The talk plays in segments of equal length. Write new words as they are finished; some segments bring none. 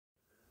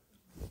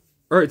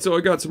Alright, so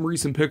I got some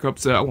recent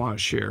pickups that I want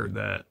to share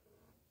that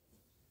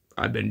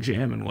I've been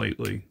jamming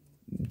lately.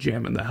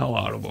 Jamming the hell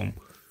out of them.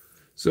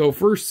 So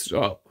first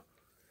up,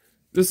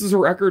 this is a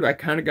record I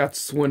kind of got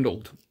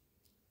swindled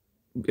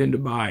into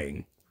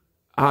buying.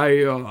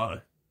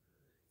 I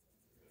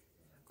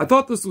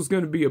thought this was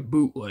going to be a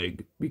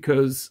bootleg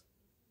because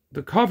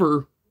the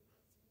cover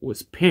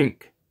was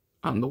pink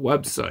on the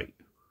website.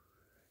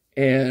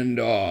 And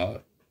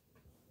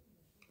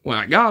when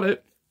I got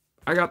it,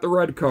 I got the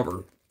red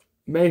cover.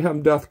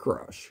 Mayhem Death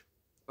Crush.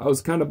 I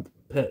was kind of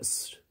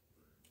pissed.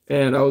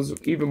 And I was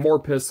even more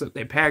pissed that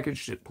they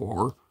packaged it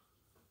poor.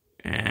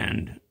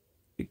 And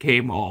it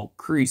came all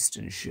creased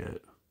and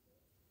shit.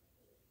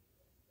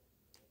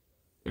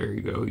 There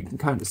you go. You can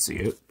kind of see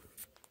it.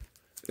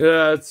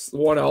 Yeah, it's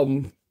one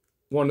album.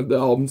 One of the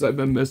albums I've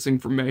been missing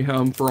from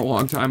Mayhem for a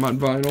long time on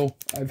vinyl.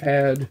 I've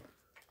had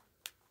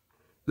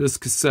this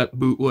cassette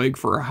bootleg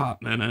for a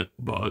hot minute,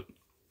 but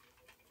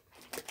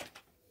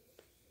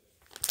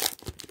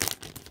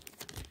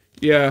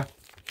yeah,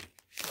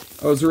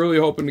 I was really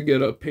hoping to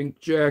get a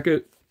pink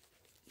jacket,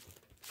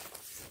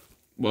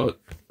 but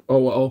oh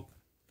well.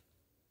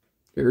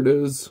 Here it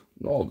is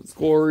in all of its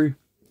glory.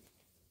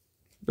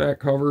 Back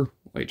cover.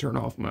 Let me turn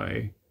off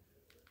my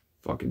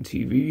fucking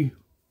TV.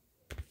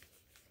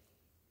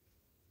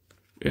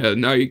 Yeah,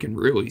 now you can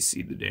really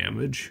see the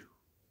damage.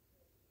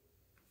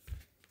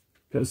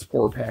 Piss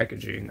poor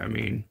packaging, I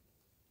mean.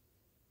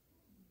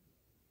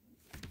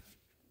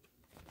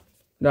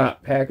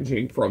 Not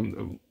packaging from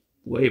the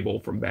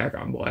label from Back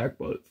on Black,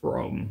 but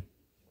from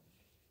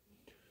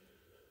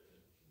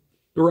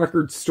the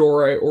record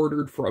store I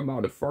ordered from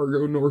out of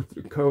Fargo, North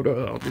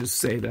Dakota. I'll just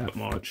say that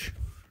much.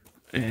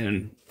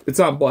 And it's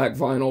on black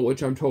vinyl,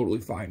 which I'm totally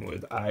fine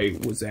with. I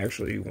was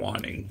actually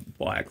wanting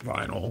black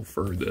vinyl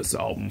for this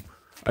album.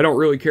 I don't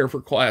really care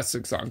for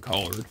classics on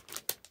colored.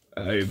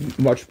 I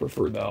much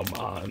prefer them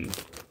on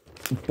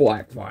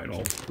black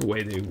vinyl, the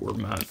way they were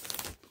meant.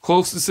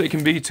 Closest they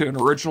can be to an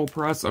original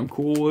press, I'm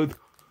cool with.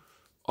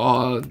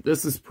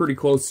 This is pretty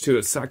close to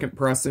a second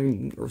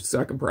pressing, or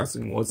second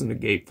pressing wasn't a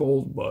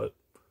gatefold, but,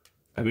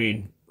 I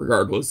mean,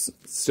 regardless,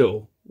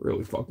 still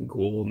really fucking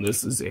cool, and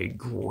this is a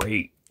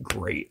great,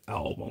 great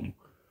album.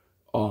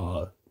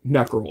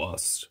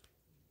 Necrolust.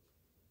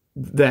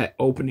 That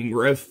opening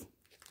riff,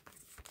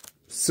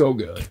 so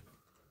good.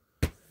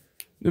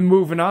 Then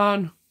moving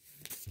on,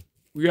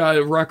 we got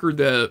a record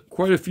that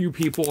quite a few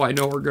people I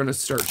know are going to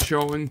start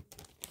showing.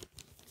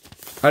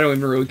 I don't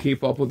even really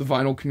keep up with the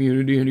vinyl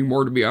community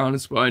anymore, to be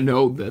honest, but I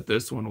know that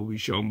this one will be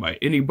shown by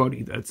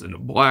anybody that's into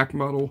black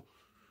metal.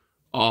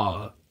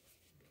 Lamp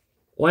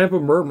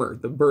of Murmur,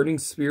 The Burning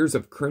Spears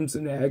of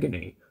Crimson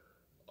Agony.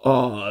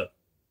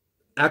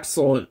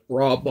 Excellent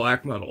raw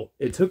black metal.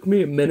 It took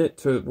me a minute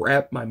to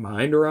wrap my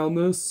mind around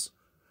this,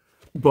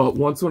 but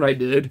once when I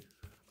did,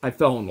 I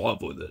fell in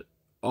love with it.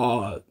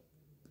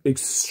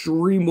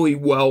 Extremely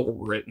well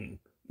written.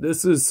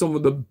 This is some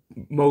of the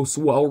most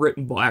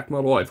well-written black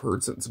metal I've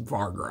heard since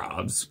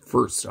Vargrav's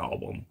first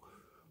album.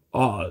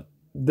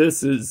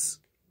 This is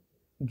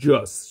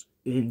just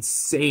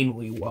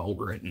insanely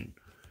well-written.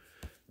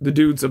 The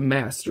dude's a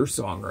master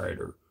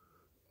songwriter.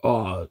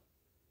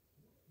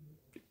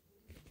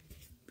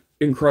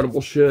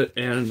 Incredible shit,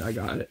 and I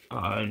got it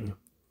on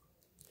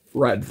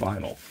red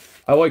vinyl.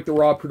 I like the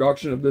raw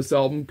production of this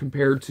album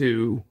compared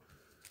to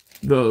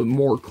the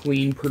more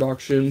clean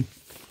production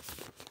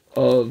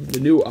of the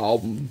new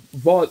album,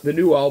 but the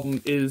new album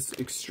is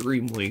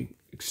extremely,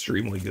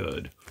 extremely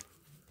good.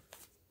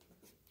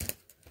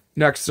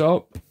 Next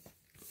up,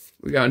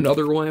 we got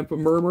another Lamp of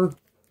Murmur.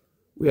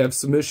 We have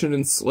Submission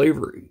and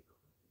Slavery.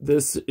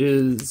 This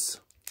is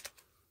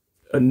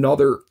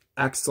another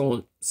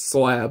excellent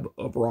slab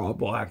of raw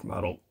black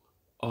metal.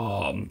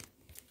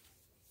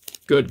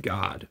 Good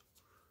God.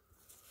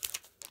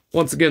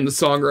 Once again, the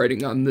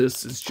songwriting on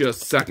this is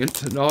just second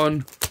to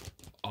none.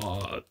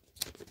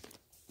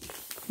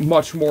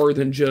 Much more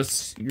than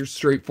just your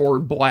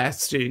straightforward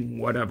blasting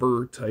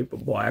whatever type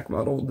of black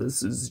metal.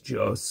 This is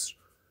just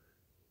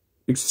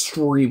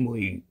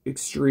extremely,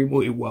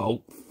 extremely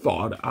well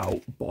thought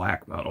out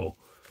black metal.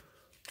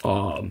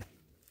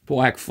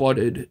 Black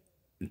flooded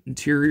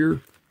interior.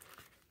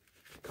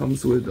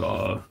 Comes with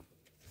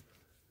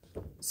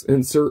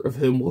insert of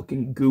him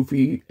looking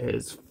goofy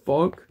as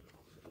fuck.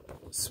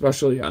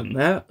 Especially on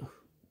that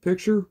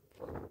picture.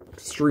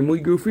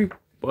 Extremely goofy.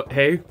 But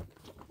hey,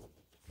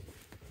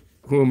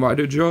 who am I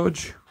to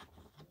judge?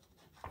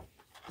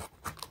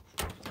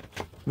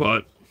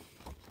 But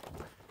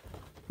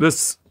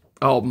this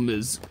album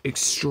is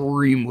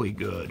extremely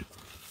good.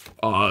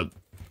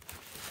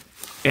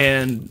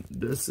 And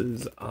this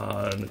is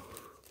on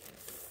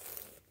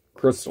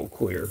Crystal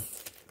Clear.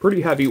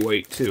 Pretty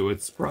heavyweight too.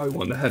 It's probably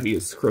one of the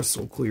heaviest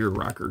Crystal Clear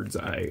records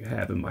I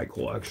have in my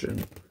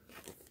collection.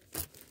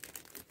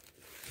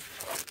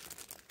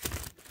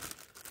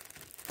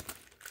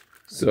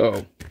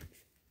 So,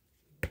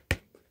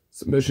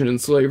 Submission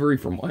and Slavery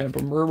from Lamp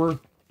of Murmur.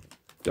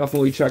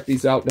 Definitely check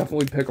these out.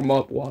 Definitely pick them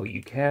up while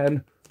you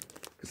can.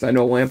 Because I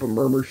know Lamp of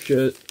Murmur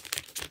shit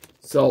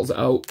sells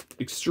out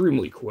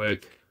extremely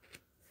quick.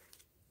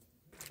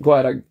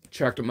 Glad I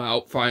checked them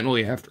out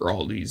finally after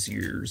all these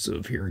years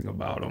of hearing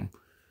about them.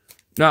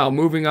 Now,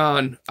 moving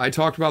on, I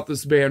talked about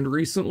this band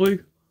recently.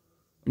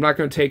 I'm not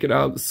going to take it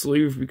out of the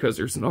sleeve because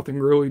there's nothing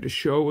really to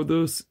show with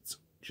this. It's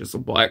just a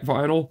black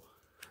vinyl.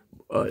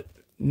 But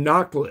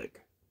Noctlick.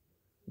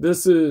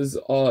 This is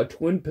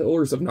Twin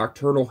Pillars of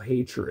Nocturnal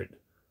Hatred,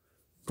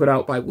 put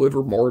out by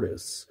Livor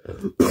Mortis.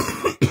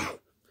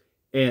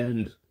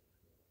 And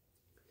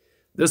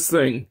this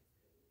thing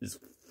is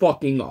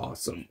fucking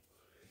awesome.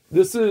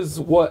 This is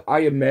what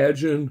I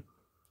imagine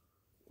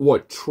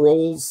what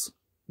trolls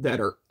that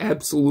are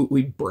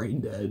absolutely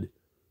brain dead,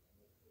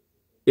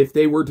 if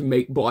they were to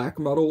make black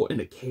metal in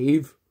a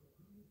cave,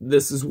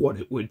 this is what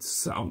it would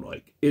sound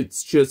like.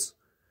 It's just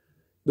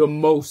the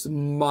most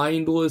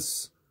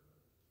mindless,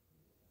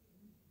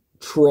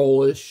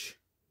 trollish,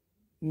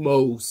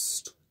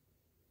 most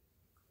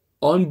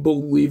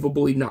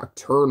unbelievably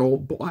nocturnal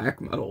black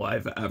metal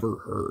I've ever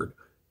heard.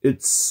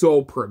 It's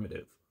so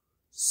primitive.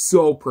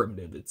 So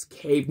primitive. It's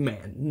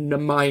caveman,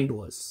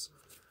 mindless.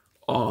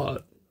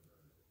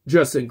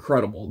 Just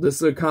incredible. This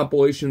is a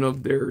compilation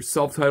of their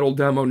self-titled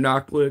demo,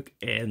 Noctlick,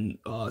 and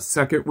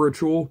Second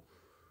Ritual.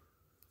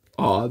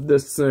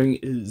 This thing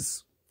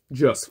is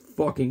just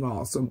fucking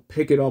awesome.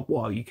 Pick it up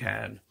while you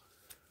can.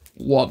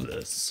 Love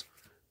this.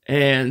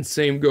 And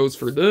same goes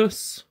for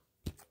this.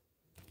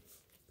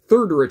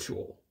 Third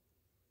Ritual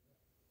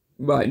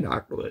by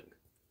Noctlick.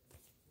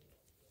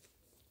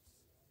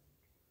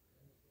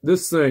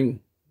 This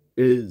thing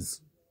is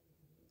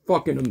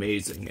fucking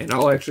amazing. And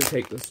I'll actually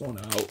take this one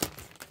out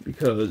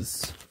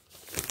because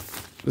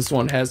this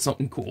one has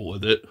something cool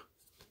with it.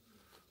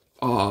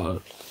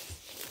 Don't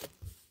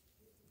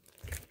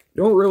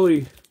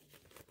really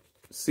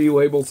see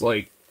labels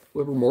like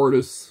Livor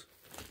Mortis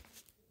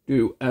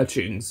do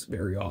etchings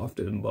very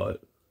often,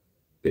 but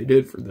they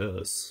did for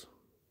this.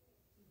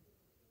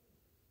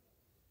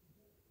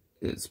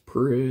 It's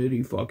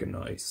pretty fucking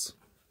nice.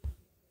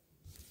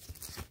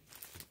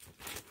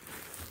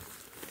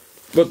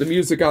 But the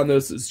music on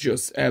this is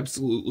just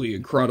absolutely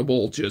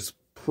incredible. Just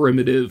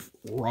primitive,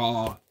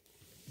 raw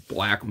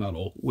black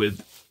metal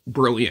with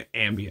brilliant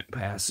ambient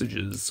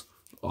passages.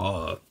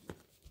 It's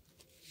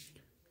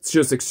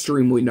just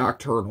extremely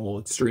nocturnal,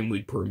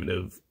 extremely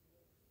primitive,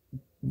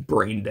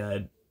 brain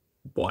dead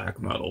black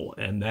metal.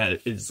 And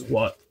that is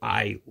what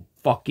I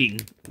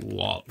fucking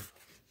love.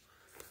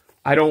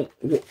 I love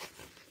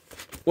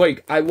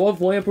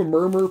Lamp of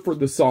Murmur for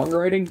the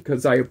songwriting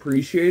because I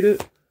appreciate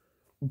it.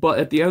 But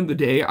at the end of the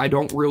day, I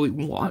don't really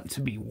want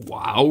to be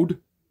wowed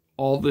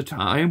all the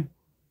time.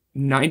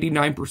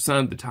 99%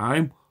 of the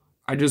time,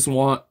 I just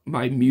want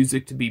my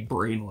music to be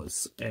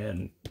brainless.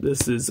 And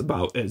this is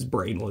about as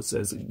brainless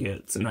as it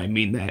gets. And I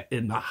mean that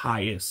in the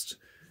highest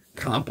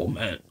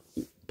compliment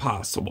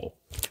possible.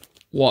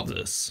 Love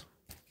this.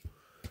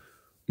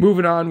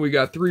 Moving on, we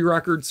got 3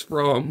 records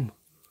from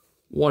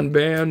one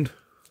band.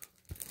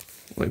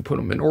 Let me put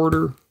them in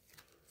order.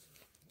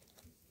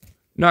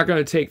 Not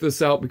going to take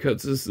this out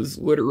because this is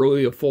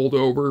literally a fold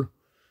over.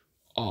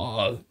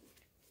 Wodrey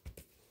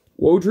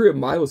of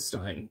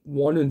Milestein,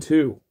 1 and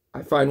 2.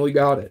 I finally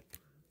got it.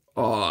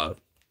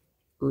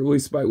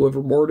 Released by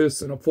Livor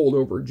Mortis in a fold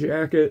over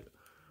jacket.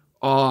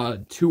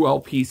 2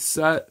 LP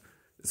set.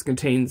 This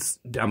contains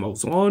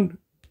demos 1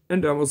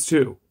 and demos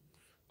 2.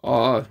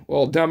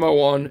 Well, demo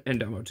 1 and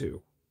demo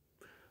 2.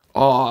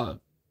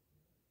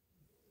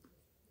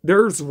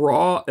 There's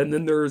Raw, and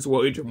then there's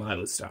Wodrey of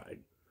Milestein.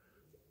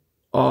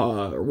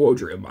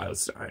 Wodrey of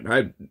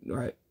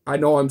Milestein. I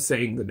know I'm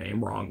saying the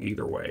name wrong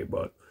either way,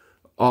 but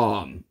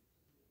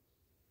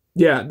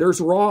yeah,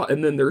 there's Raw,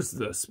 and then there's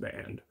this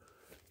band.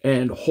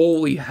 And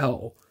holy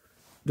hell,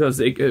 does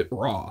it get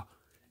raw.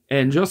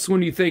 And just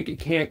when you think it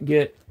can't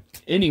get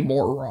any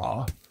more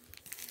raw,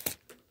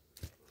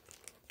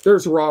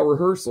 there's Raw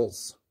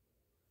Rehearsals.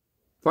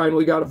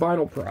 Finally got a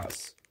vinyl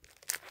press.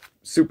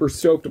 Super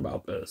stoked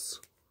about this.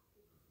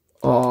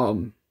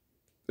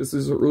 This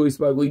is released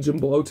by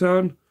Legion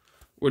Blowtown,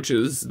 which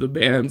is the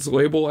band's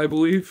label, I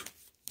believe.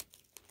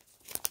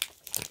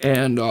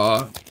 And,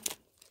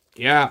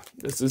 yeah,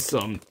 this is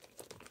some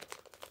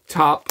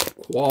top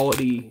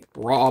quality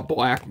raw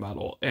black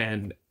metal.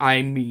 And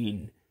I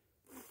mean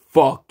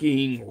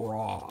fucking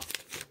raw.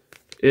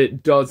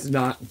 It does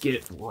not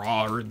get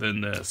rawer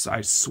than this,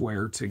 I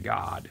swear to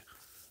God.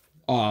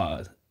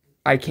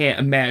 I can't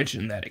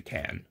imagine that it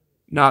can.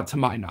 Not to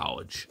my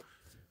knowledge.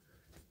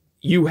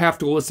 You have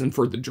to listen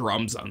for the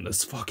drums on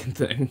this fucking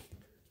thing.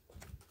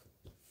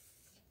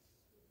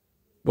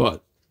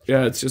 But,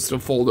 yeah, it's just a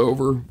fold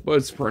over, but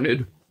it's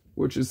printed,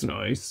 which is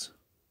nice.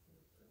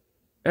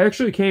 It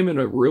actually came in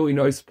a really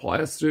nice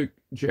plastic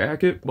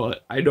jacket,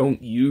 but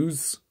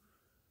it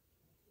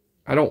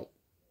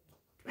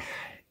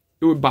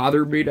would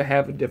bother me to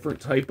have a different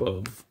type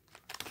of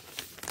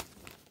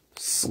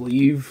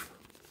sleeve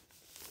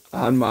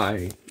on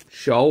my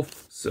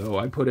shelf, so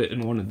I put it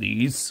in one of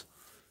these.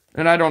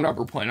 And I don't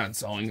ever plan on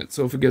selling it,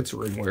 so if it gets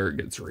ring wear, it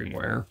gets ring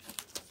wear.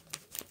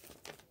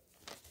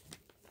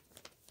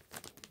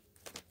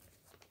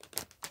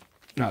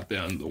 not the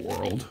end of the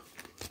world.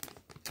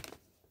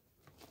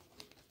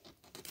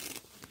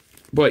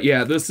 But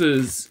yeah, this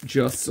is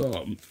just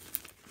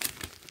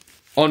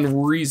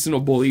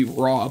unreasonably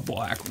raw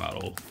black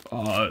metal.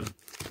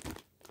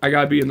 I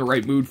gotta be in the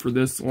right mood for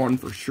this one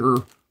for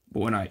sure. But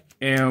when I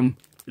am,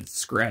 it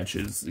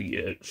scratches the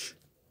itch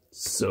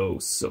so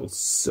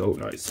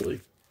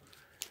nicely.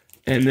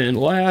 And then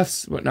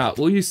last but not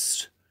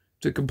least,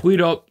 to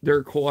complete up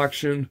their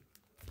collection,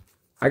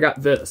 I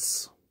got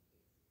this.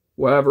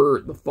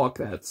 Whatever the fuck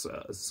that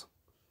says.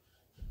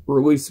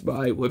 Released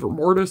by Livor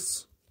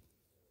Mortis.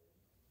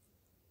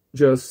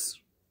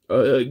 Just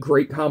a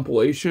great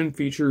compilation.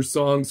 Features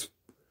songs.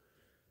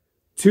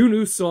 2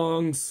 new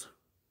songs.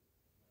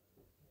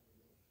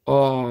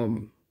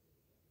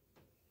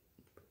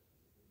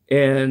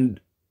 And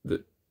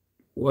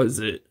was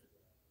it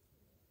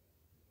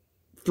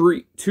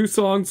 2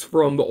 songs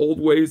from the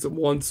Old Ways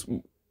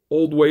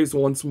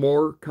Once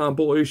More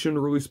compilation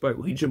released by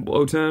Legion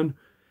Blow10,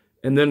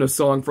 and then a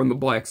song from the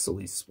Black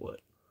Celice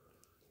split.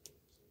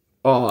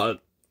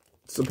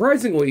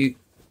 Surprisingly,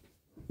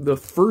 the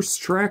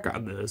first track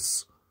on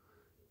this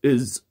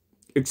is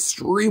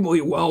extremely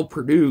well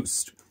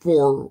produced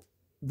for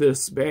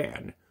this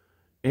band,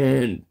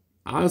 and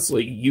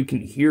honestly, you can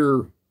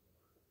hear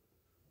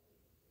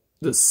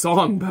the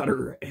song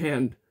better,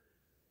 and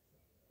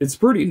it's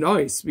pretty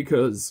nice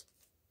because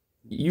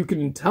you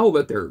can tell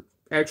that they're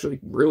actually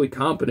really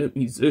competent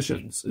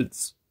musicians.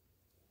 It's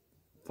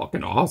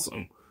fucking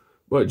awesome.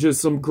 But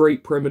just some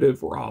great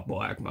primitive raw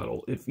black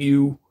metal. If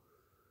you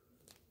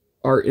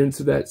are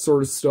into that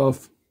sort of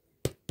stuff,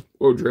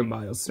 Odrim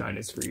Milestein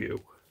is for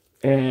you.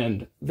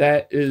 And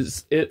that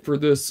is it for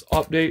this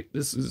update.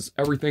 This is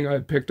everything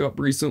I've picked up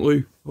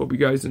recently. Hope you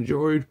guys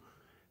enjoyed.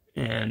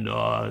 And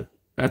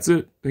that's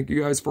it. Thank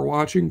you guys for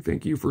watching.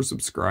 Thank you for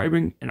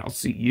subscribing. And I'll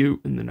see you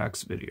in the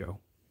next video.